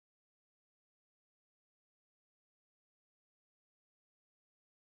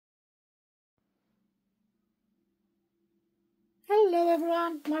Hello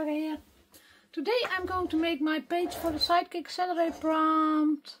everyone, Marga here. Today I'm going to make my page for the Sidekick Saturday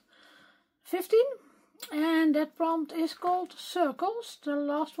prompt 15, and that prompt is called Circles. The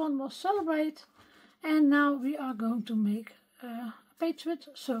last one was Celebrate, and now we are going to make a page with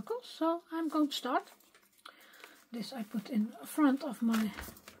circles. So I'm going to start. This I put in front of my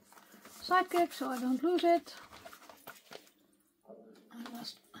Sidekick so I don't lose it. I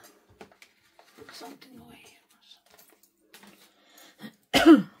must put something away.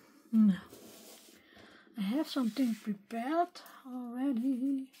 Now, I have something prepared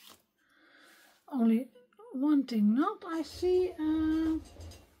already. Only one thing not. I see I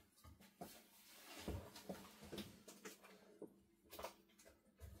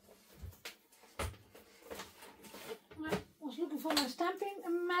was looking for my stamping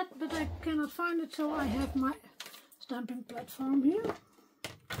mat, but I cannot find it, so I have my stamping platform here.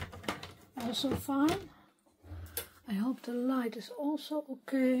 Also fine. I hope the light is also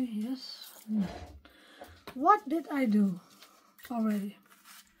okay. Yes. What did I do already?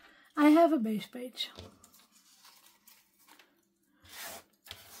 I have a base page.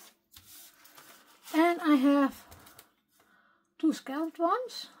 And I have two scalloped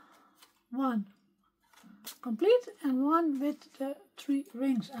ones. One complete and one with the 3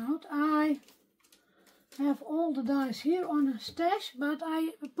 rings out. I have all the dies here on a stash, but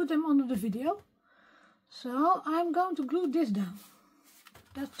I put them under the video. So I'm going to glue this down.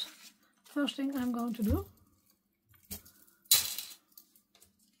 That's the first thing I'm going to do.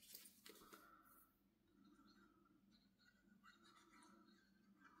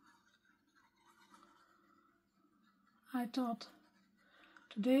 I thought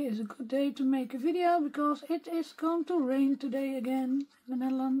today is a good day to make a video because it is going to rain today again in the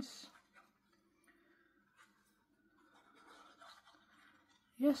Netherlands.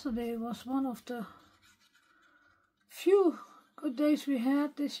 Yesterday was one of the few good days we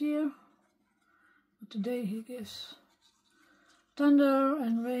had this year, but today he gives thunder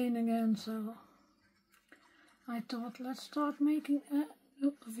and rain again, so I thought let's start making a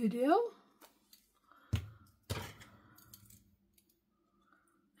new video.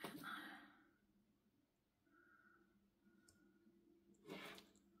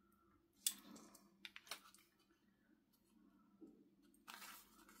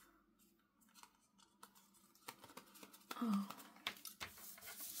 Oh.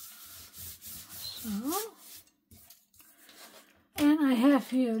 So, and I have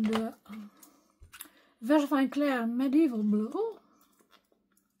here the Versailles Claire Medieval Blue.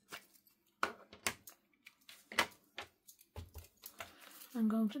 I'm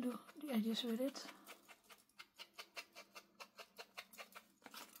going to do the edges with it.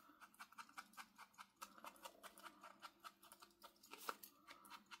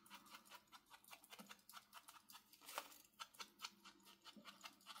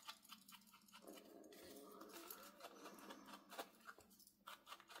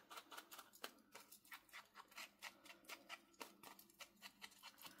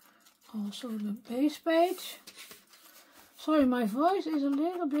 Also the base page. Sorry, my voice is a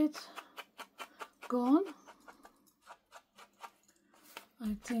little bit gone.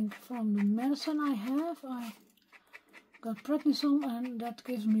 I think from the medicine I have, I got prednisone, and that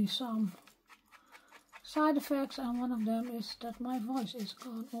gives me some side effects, and one of them is that my voice is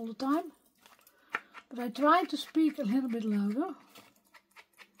gone all the time. But I try to speak a little bit louder.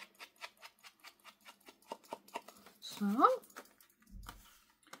 So.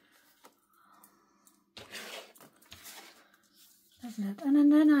 That. And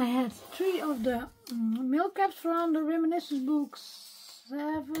then I had 3 of the milk caps from the Reminiscence book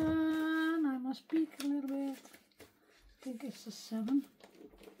 7. I must speak a little bit. I think it's the 7.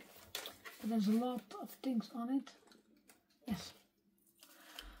 But there's a lot of things on it. Yes.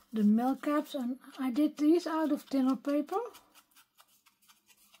 The milk caps, and I did these out of thinner paper.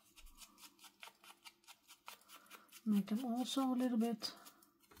 Make them also a little bit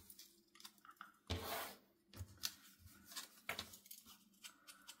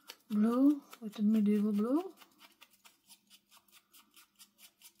blue with the medieval blue.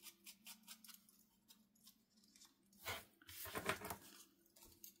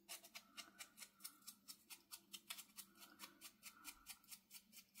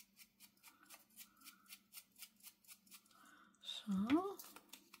 So,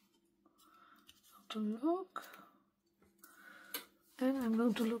 to look, and I'm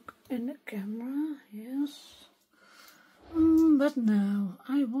going to look in the camera, yes. But now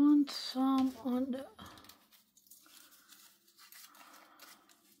I want some on the,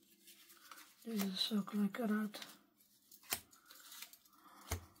 this is a circle I cut out.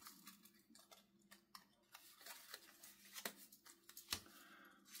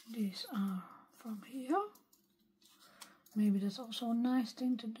 these are from here. Maybe that's also a nice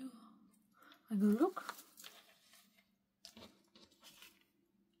thing to do. I go look.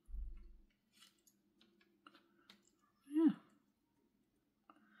 Yeah,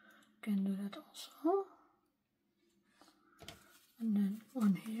 can do that also. And then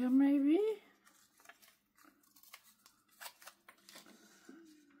one here maybe.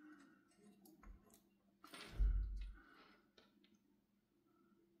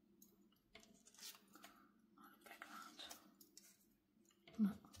 No.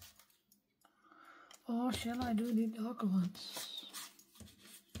 Or shall I do the darker ones?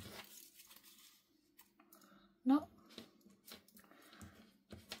 No.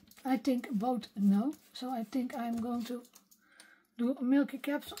 I think both no. So I think I'm going to do milky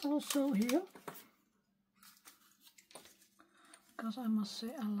caps also here. Because I must say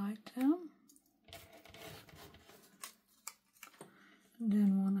I like them. And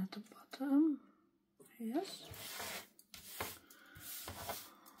then one at the bottom. Yes.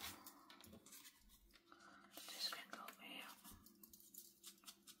 This can go here.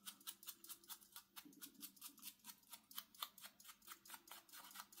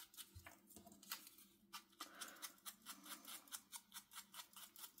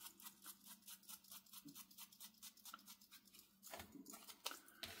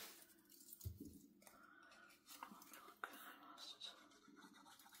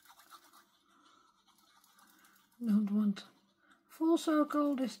 Don't want full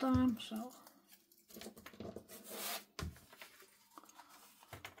circle this time, so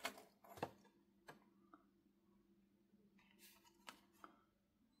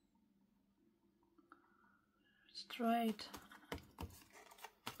straight.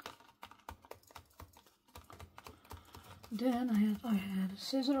 Then I had a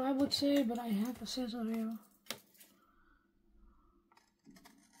scissor, I would say, but I have a scissor here.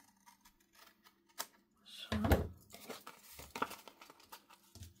 So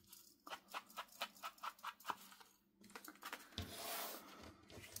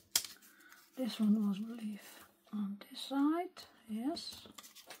this one was, I believe, on this side. Yes.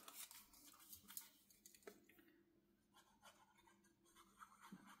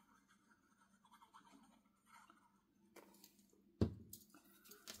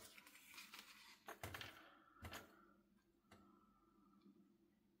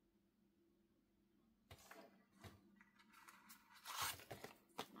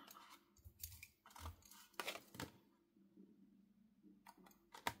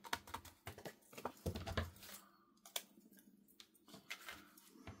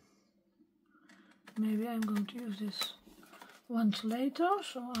 Maybe I'm going to use this once later,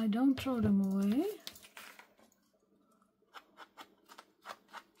 so I don't throw them away.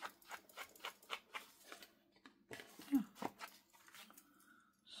 Yeah.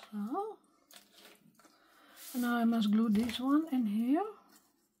 So, and now I must glue this one in here.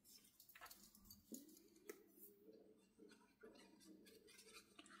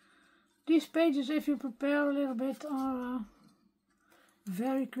 These pages, if you prepare a little bit, are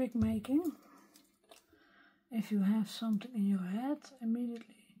very quick making. If you have something in your head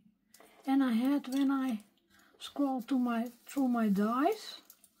immediately. And I had, when I scrolled through my dies,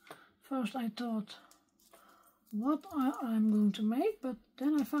 first I thought what I'm going to make, but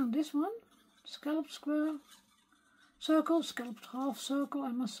then I found this one, scallop square, circle, scalloped half circle,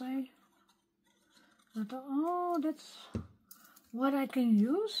 I must say. I thought, oh, that's what I can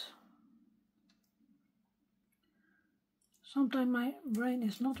use. Sometimes my brain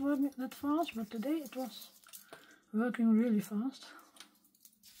is not working that fast, but today it was working really fast.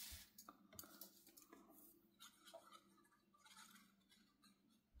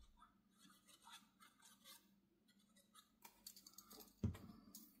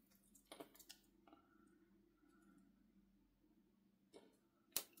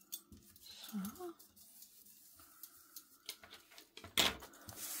 So.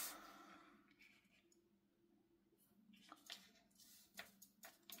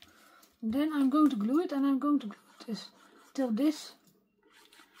 Then I'm going to glue it, and I'm going to glue this till this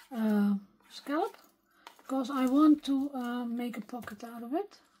scallop, because I want to make a pocket out of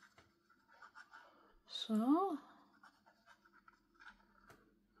it. So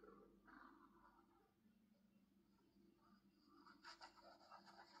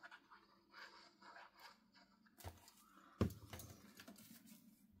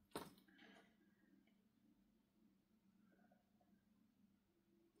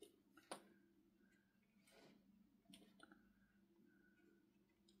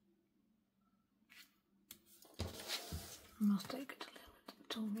I must take it a little bit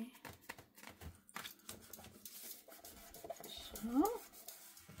to me. So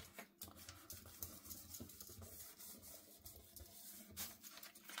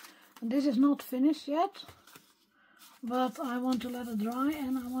This is not finished yet, but I want to let it dry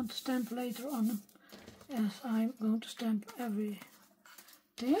and I want to stamp later on, as I'm going to stamp everything.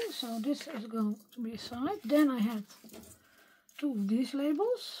 So this is going to be a side. Then I had two of these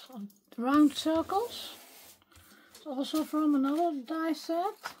labels, round circles, also from another die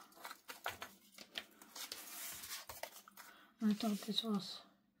set. I thought this was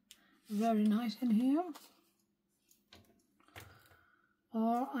very nice in here.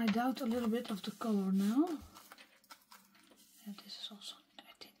 Or I doubt a little bit of the color now. And this is also,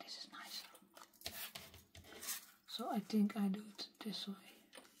 I think this is nicer. So I think I do it this way.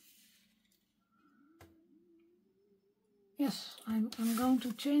 Yes, I'm going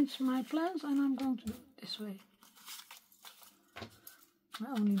to change my plans and I'm going to do it this way.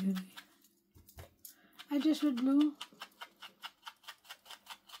 My only beauty. I just with blue.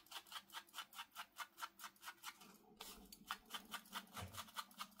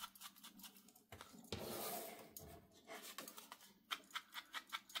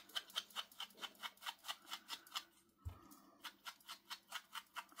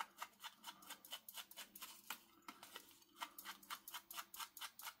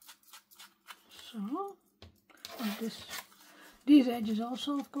 So, like these edges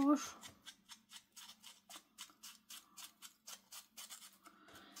also, of course.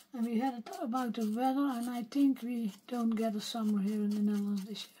 And we had it about the weather, and I think we don't get a summer here in the Netherlands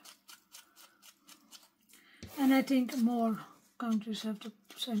this year. And I think more countries have the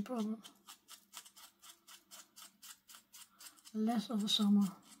same problem. Less of a summer.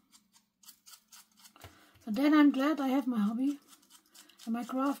 But then I'm glad I have my hobby and my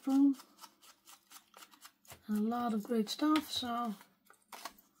craft room. A lot of great stuff, so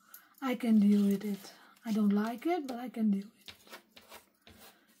I can deal with it. I don't like it, but I can deal with it.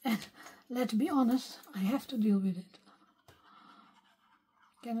 And let's be honest, I have to deal with it.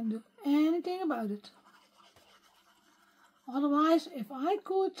 Cannot do anything about it. Otherwise, if I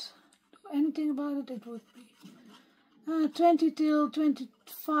could do anything about it, it would be 20 till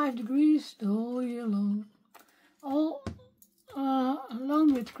 25 degrees the whole year long. All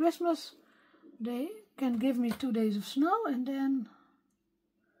along with Christmas, they can give me 2 days of snow and then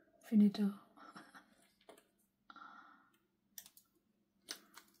finito.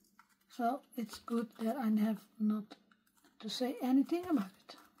 So it's good that I have not to say anything about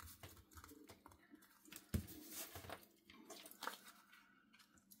it.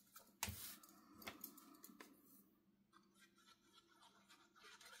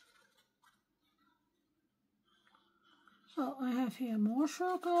 So I have here more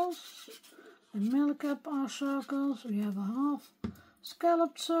circles. The middle cap are circles. We have a half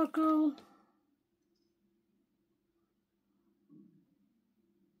scalloped circle.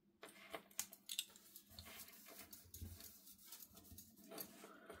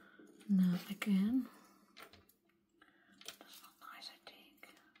 Now again. That's not nice, I think.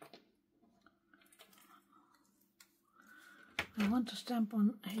 I want to stamp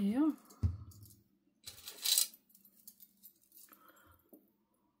on here.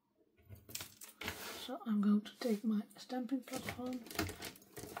 So I'm going to take my stamping platform.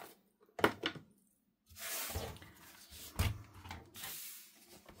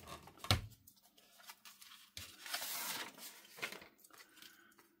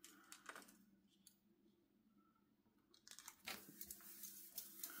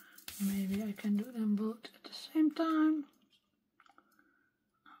 Maybe I can do them both at the same time.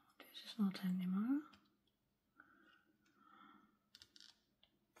 Oh, this is not anymore.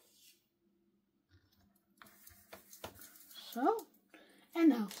 So, and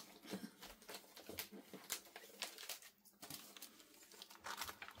now.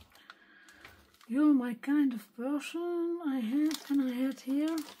 You're my kind of person, I had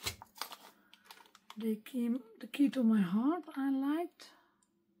here. The key to my heart I liked.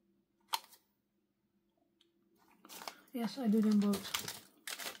 Yes, I do them both.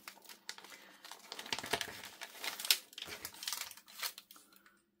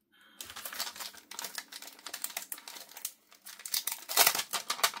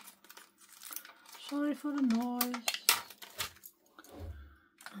 Sorry for the noise.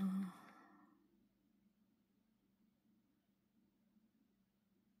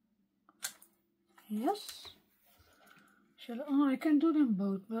 Yes. Oh, I can do them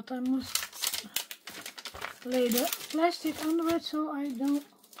both, but I must lay the plastic under it so I know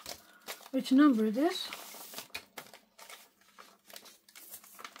which number it is.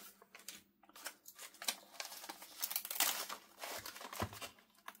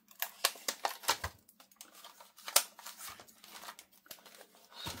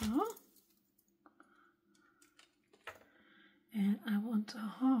 So, and I want want a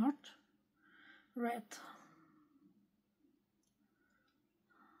hard red.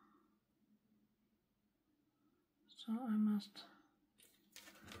 So I must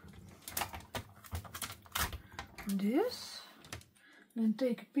do this, then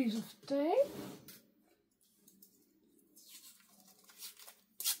take a piece of tape.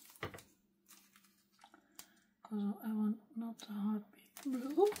 Because I want not a hard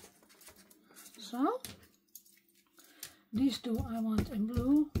blue. So these two I want in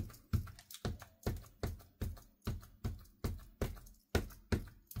blue.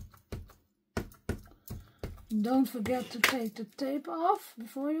 Don't forget to take the tape off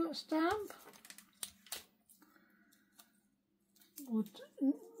before you stamp. Would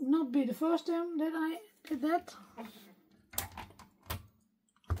not be the first time that I did that.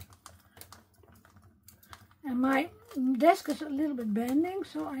 And my desk is a little bit bending,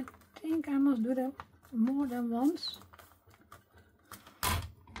 so I think I must do that more than once.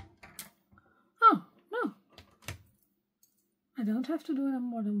 Oh, no. I don't have to do it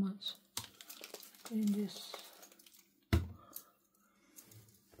more than once. Clean this.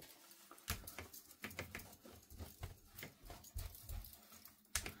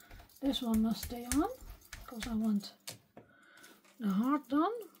 This one must stay on, because I want the heart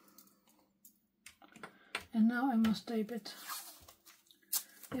done. And now I must tape it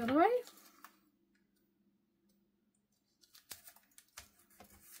the other way.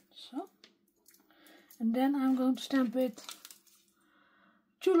 So. And then I'm going to stamp it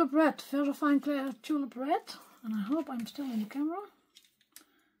tulip red, very fine clear tulip red. And I hope I'm still in the camera.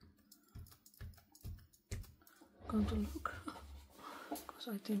 I'm going to look, because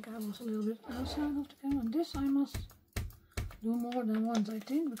I think I was a little bit outside of the camera. And this I must do more than once, I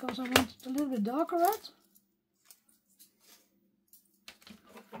think, because I want it a little bit darker red.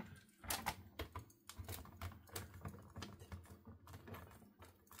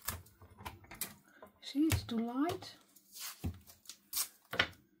 See, it's too light.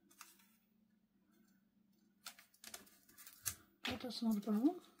 But that's not a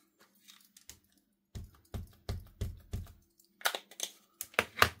problem.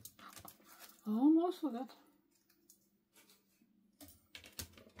 Almost forgot.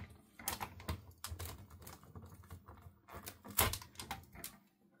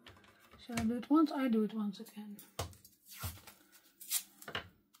 Shall I do it once? I do it once again.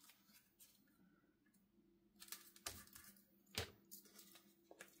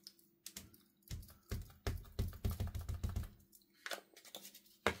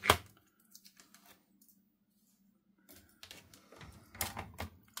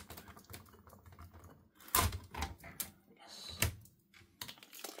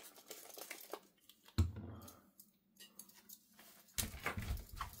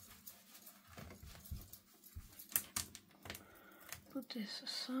 Put this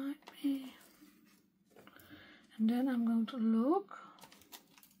aside me, and then I'm going to look.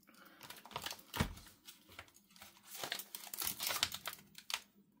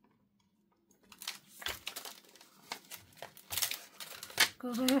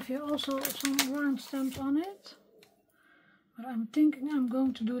 Because I have here also some round stamps on it, but I'm thinking I'm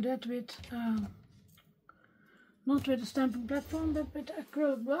going to do that with not with a stamping platform, but with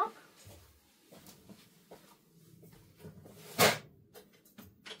acrylic block.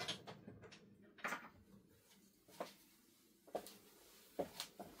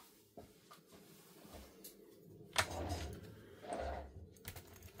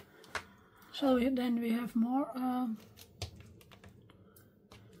 So then we have more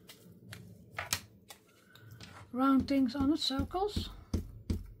round things on it, circles.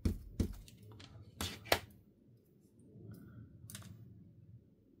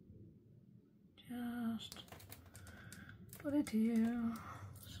 Just put it here.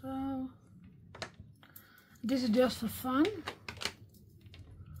 So this is just for fun.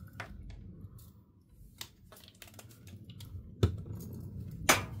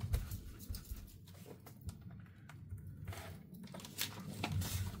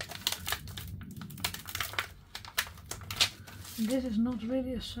 This is not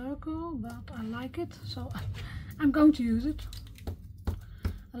really a circle, but I like it, so I'm going to use it.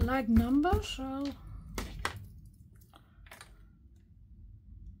 I like numbers, so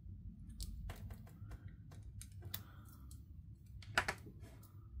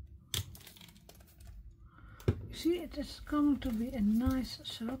you see it is going to be a nice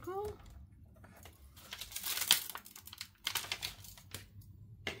circle.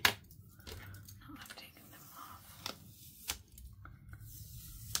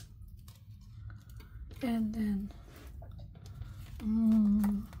 And then,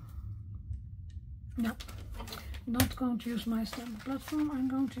 no, not going to use my stand platform, I'm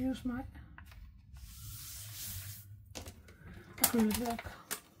going to use my acrylic black.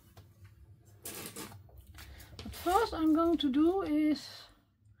 But first I'm going to do is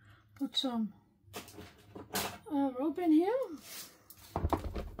put some rope in here.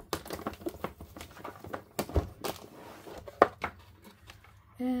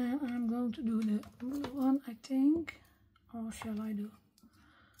 And I'm going to do the blue one, I think. Or shall I do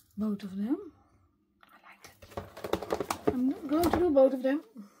both of them? I like it. I'm going to do both of them.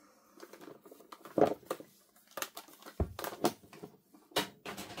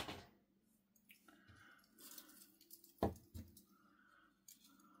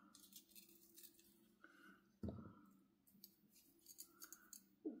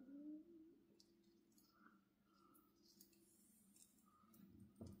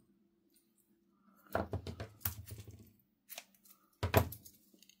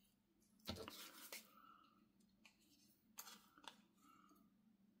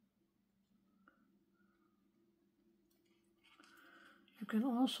 You can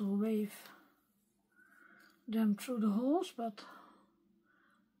also wave them through the holes, but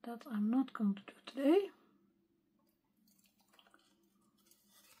that I'm not going to do today.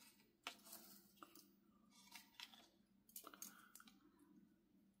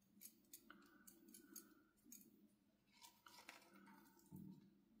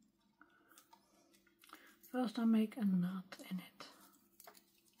 First I make a knot in it.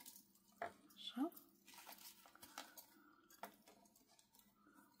 So.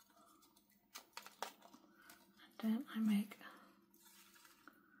 And then I make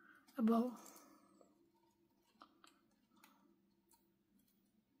a bow.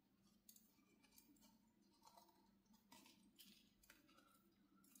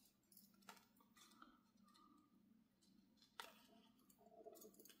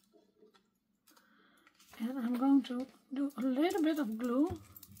 And I'm going to do a little bit of glue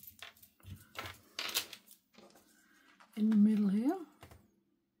in the middle here,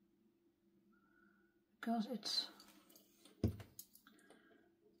 because it's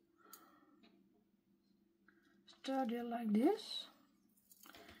sturdier like this,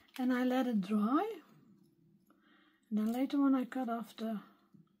 and I let it dry, and then later when I cut off the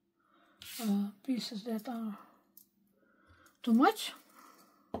pieces that are too much.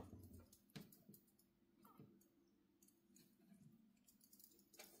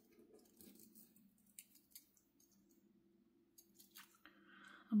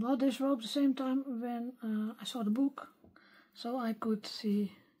 I bought this rope the same time when I saw the book, so I could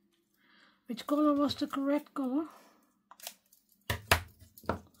see which color was the correct color.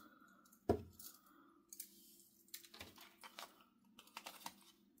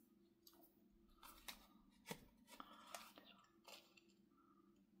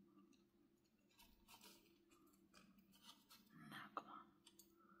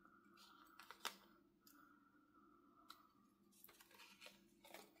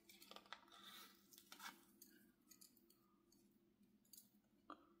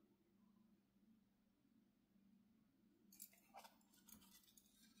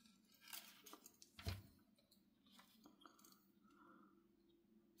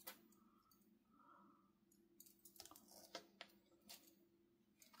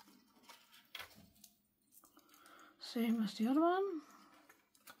 Same as the other one.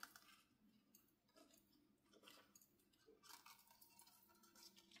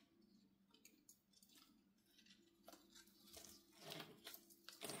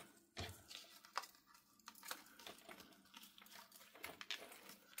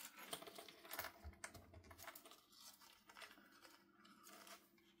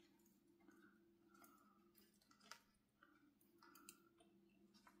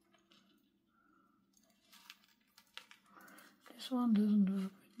 This one doesn't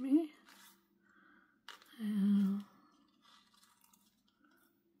work with me.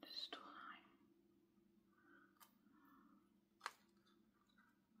 This is too high.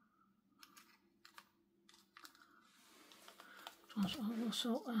 It was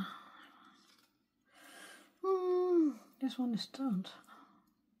also this one is turned.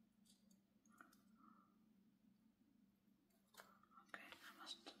 Okay, I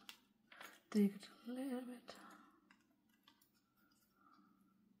must take it a little bit.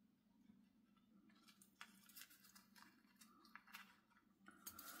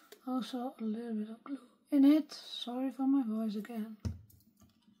 Also a little bit of glue in it. Sorry for my voice again.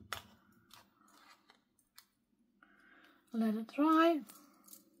 Let it dry.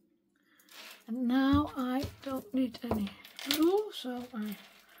 And now I don't need any glue, so I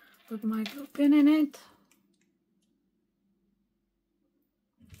put my glue pin in it.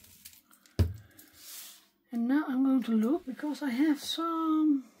 And now I'm going to look, because I have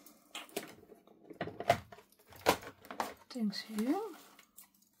some things here.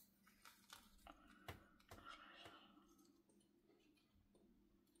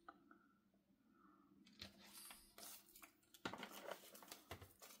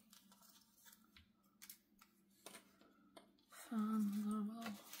 Vulnerable.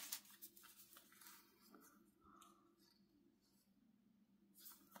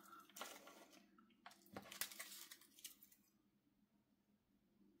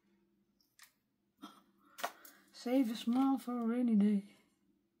 Save a small for a rainy day.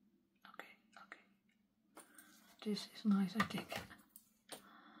 Okay, okay. This is nice, I think.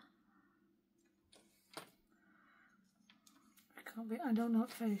 I don't know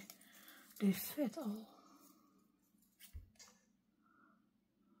if they fit all.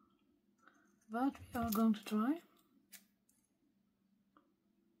 But we are going to try.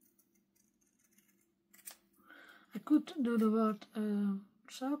 I could do the word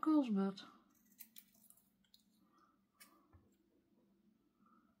circles, but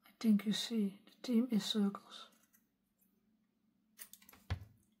I think you see the theme is circles.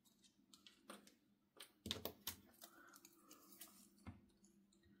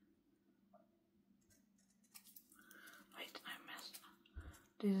 Wait, I messed up.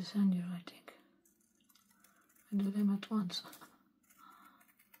 This is easier, I think. I do them at once.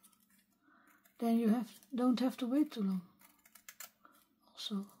 Then you don't have to wait too long.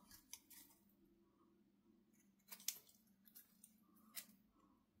 Also.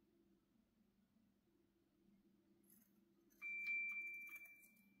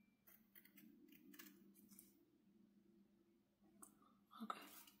 Okay.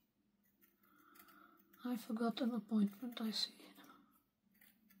 I forgot an appointment, I see.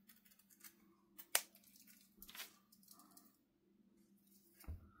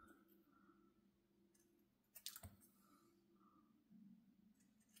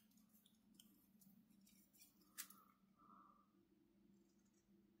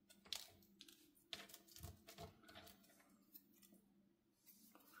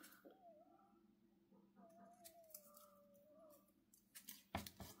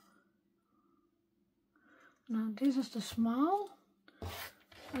 Now this is the small,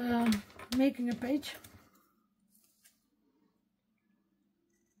 making a page.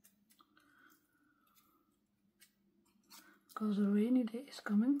 Because a rainy day is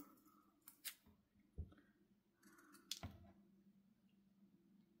coming.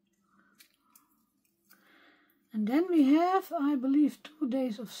 And then we have, I believe, 2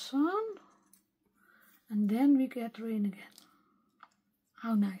 days of sun. And then we get rain again.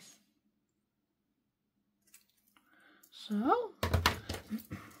 How nice. So, this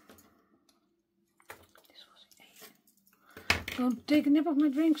was 8. Going to take a nip of my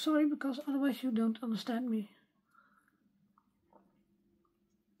drink, sorry, because otherwise you don't understand me.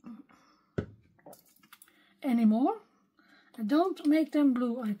 Anymore. I don't make them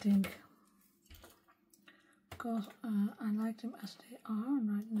blue, I think. Because I like them as they are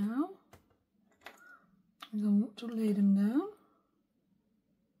right now. I'm going to lay them down.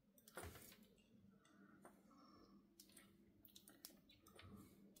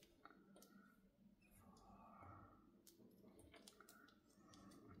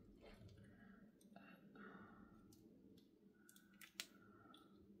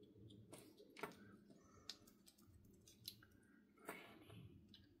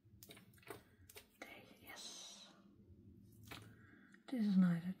 This is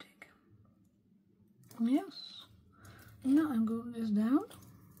nice, I think. Yes. Now I'm gluing this down.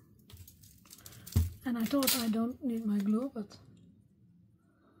 And I thought I don't need my glue, but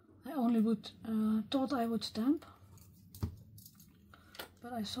I only would thought I would stamp.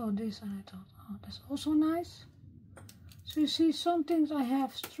 But I saw this and I thought, oh, that's also nice. So you see, some things I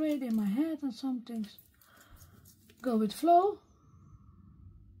have straight in my head and some things go with flow.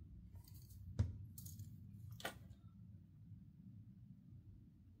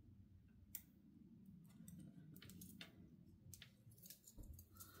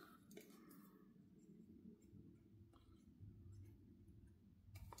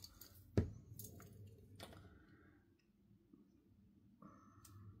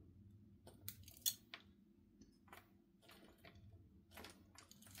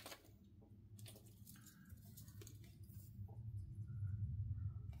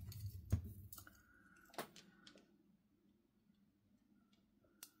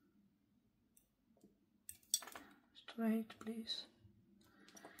 Straight, please.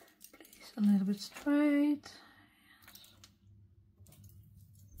 Please, a little bit straight. Yes.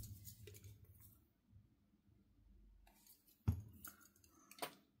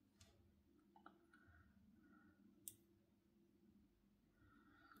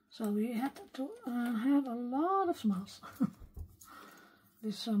 So we had to have a lot of smiles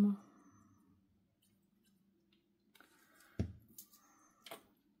this summer.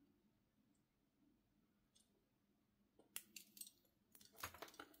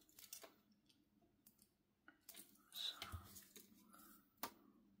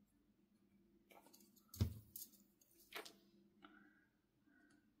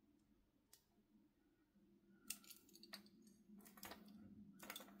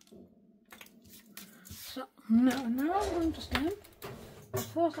 So now I'm going to stamp. But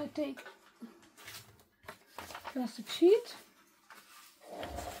first I take plastic sheet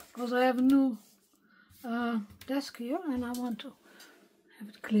because I have a new desk here and I want to have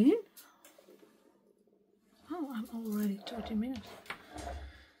it clean. Oh, I'm already 30 minutes.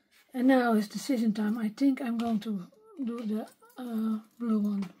 And now it's decision time. I think I'm going to do the blue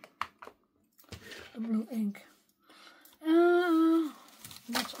one, the blue ink.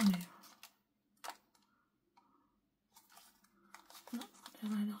 What's on here? No,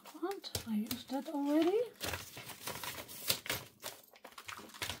 that I don't want. I used that already.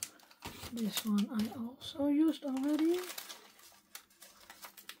 This one I also used already.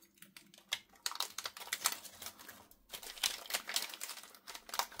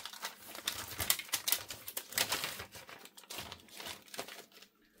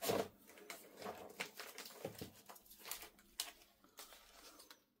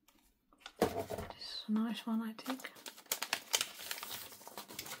 Nice one, I think.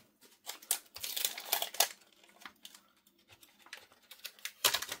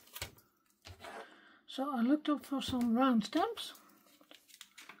 So I looked up for some round stamps.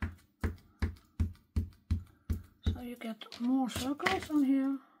 So you get more circles on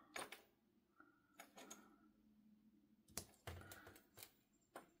here.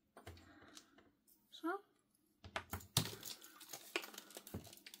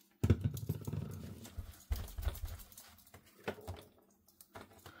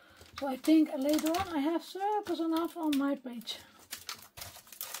 So I think later on I have circles enough on my page.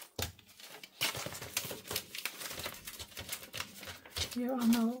 Here are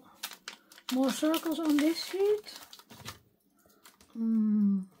no more circles on this sheet.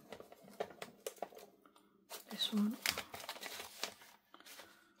 This one.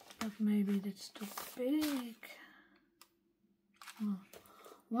 But maybe that's too big. Oh,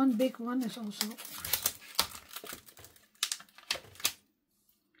 one big one is also.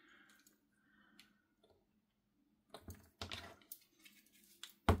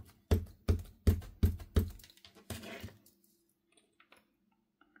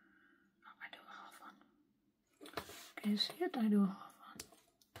 Can you see it? I do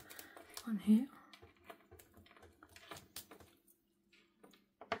one here.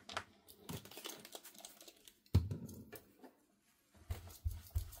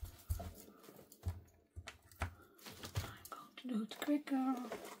 I'm going to do it quicker.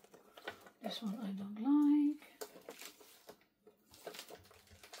 This one I don't like.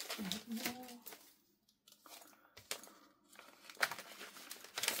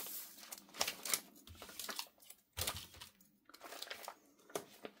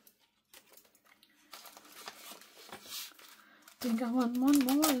 I think I want one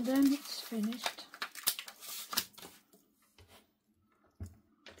more and then it's finished.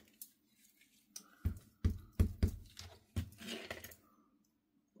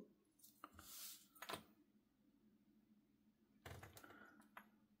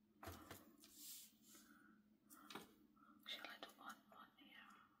 Shall I do one here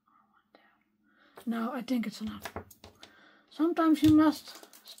or one there? No, I think it's enough. Sometimes you must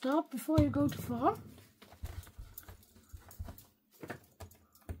stop before you go too far.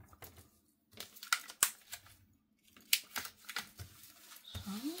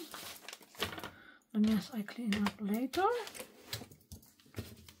 The mess I clean up later.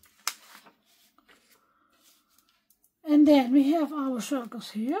 And then we have our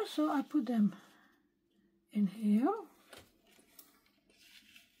circles here, so I put them in here.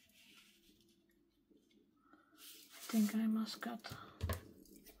 I think I must cut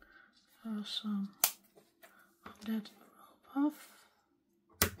some of that rope off.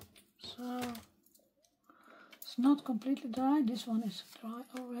 So it's not completely dry. This one is dry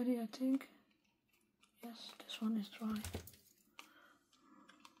already, I think. Yes, this one is dry.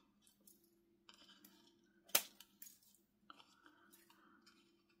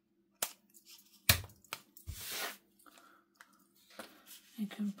 You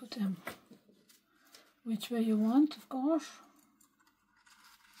can put them which way you want, of course.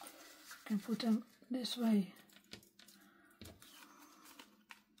 You can put them this way.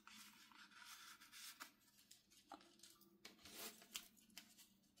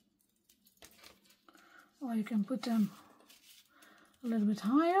 or you can put them a little bit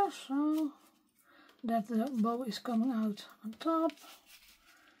higher so that the bow is coming out on top,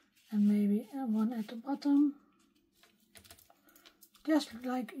 and maybe one at the bottom, just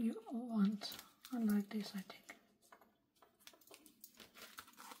like you want. I like this, I think.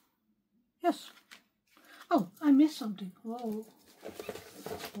 Yes. Oh, I missed something. Whoa.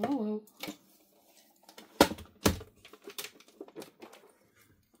 Whoa, whoa.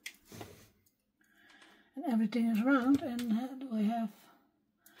 And everything is round, and do I have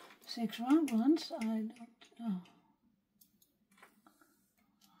 6 round ones? I don't know.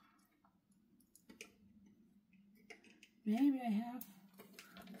 Maybe I have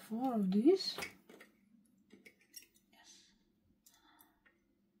 4 of these. Yes.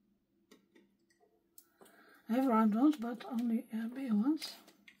 I have round ones, but only big ones.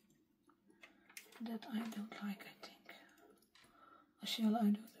 That I don't like, I think. Or shall I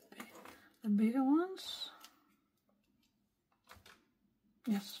do the bigger ones?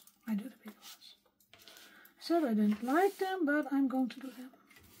 Yes, I do the bigger ones. I said I didn't like them, but I'm going to do them.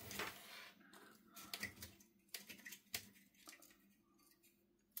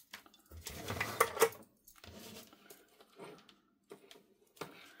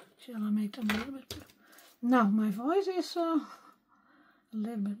 Shall I make them a little bit blue? Now my voice is a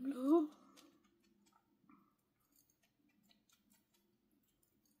little bit blue.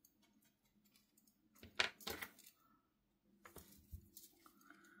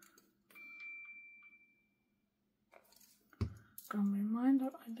 Come reminder,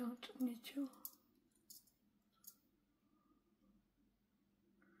 I don't need you.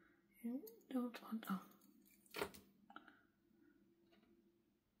 You don't want, oh.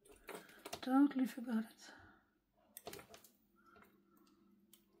 Totally forgot it.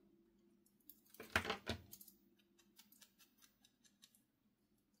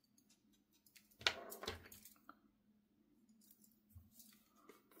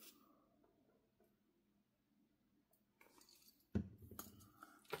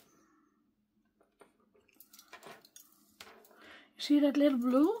 See that little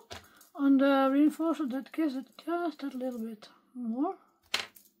blue on the reinforcer? That gives it just that little bit more.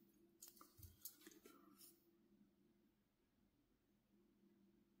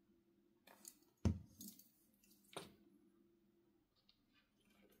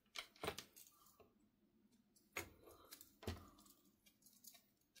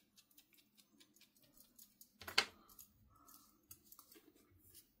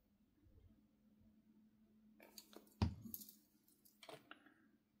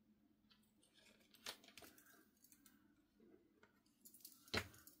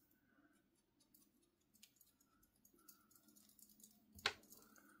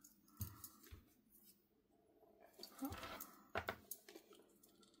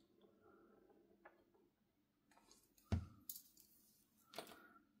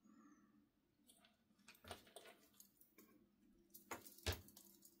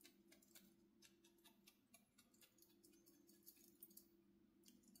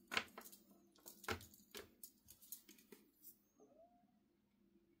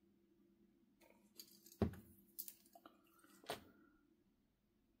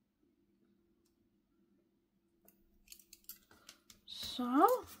 So,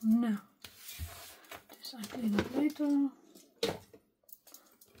 now, this I clean up later.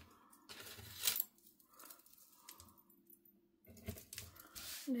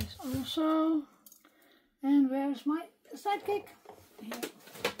 This also. And where's my sidekick? Here,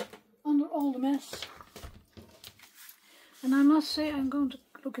 under all the mess. And I must say, I'm going to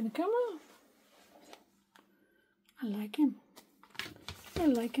look in the camera. I like him. I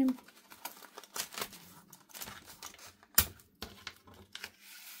like him.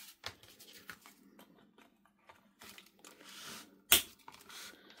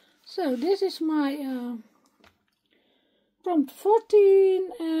 So this is my prompt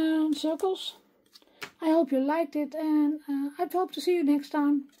 14 circles. I hope you liked it, and I hope to see you next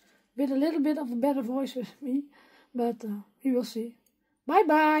time with a little bit of a better voice with me, but we will see. Bye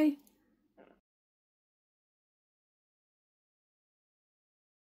bye.